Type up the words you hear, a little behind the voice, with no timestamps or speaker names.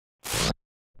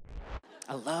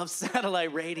I love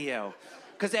satellite radio.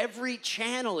 Because every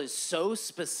channel is so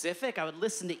specific, I would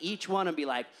listen to each one and be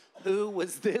like, who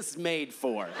was this made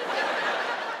for?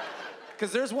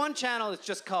 Because there's one channel that's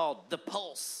just called The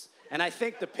Pulse. And I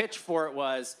think the pitch for it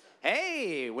was,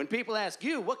 hey, when people ask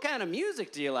you, what kind of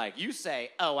music do you like? You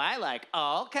say, oh, I like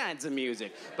all kinds of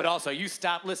music. But also, you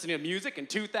stopped listening to music in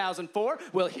 2004?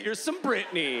 Well, here's some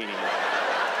Britney.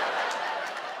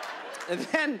 And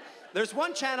then there's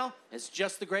one channel, it's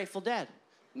just the Grateful Dead.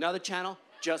 Another channel,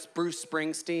 just Bruce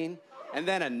Springsteen. And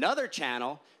then another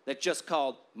channel that's just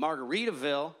called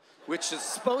Margaritaville, which is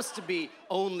supposed to be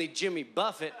only Jimmy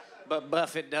Buffett, but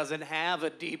Buffett doesn't have a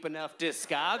deep enough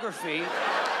discography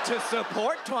to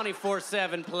support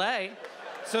 24/7 play.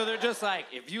 So they're just like,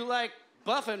 if you like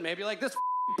Buffett, maybe you like this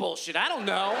bullshit, I don't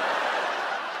know.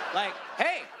 Like,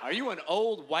 hey, are you an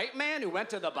old white man who went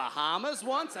to the Bahamas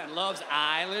once and loves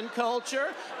island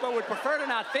culture, but would prefer to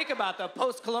not think about the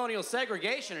post-colonial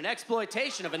segregation and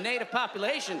exploitation of a native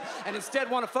population and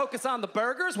instead want to focus on the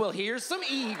burgers? Well, here's some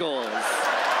Eagles.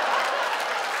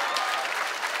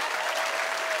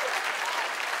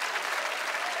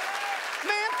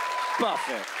 Man,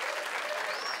 Buffett.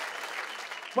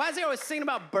 Why is he always singing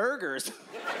about burgers?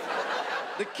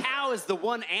 The cow is the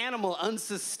one animal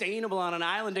unsustainable on an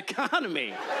island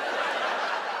economy.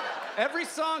 Every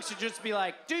song should just be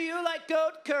like, do you like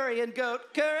goat curry and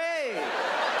goat curry?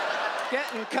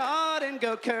 Getting caught in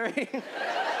goat curry.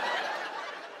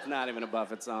 It's not even a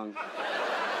Buffett song.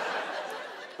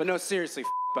 But no, seriously,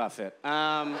 Buffett.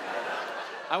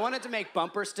 I wanted to make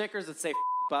bumper stickers that say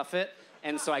Buffett,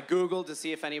 and so I Googled to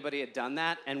see if anybody had done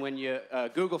that, and when you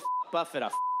Google Buffett, a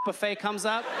buffet comes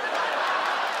up.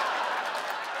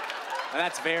 And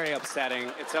that's very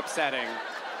upsetting. It's upsetting.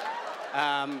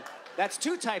 That's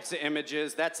two types of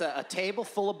images. That's a table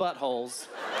full of buttholes,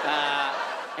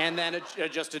 and then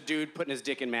just a dude putting his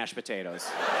dick in mashed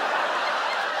potatoes.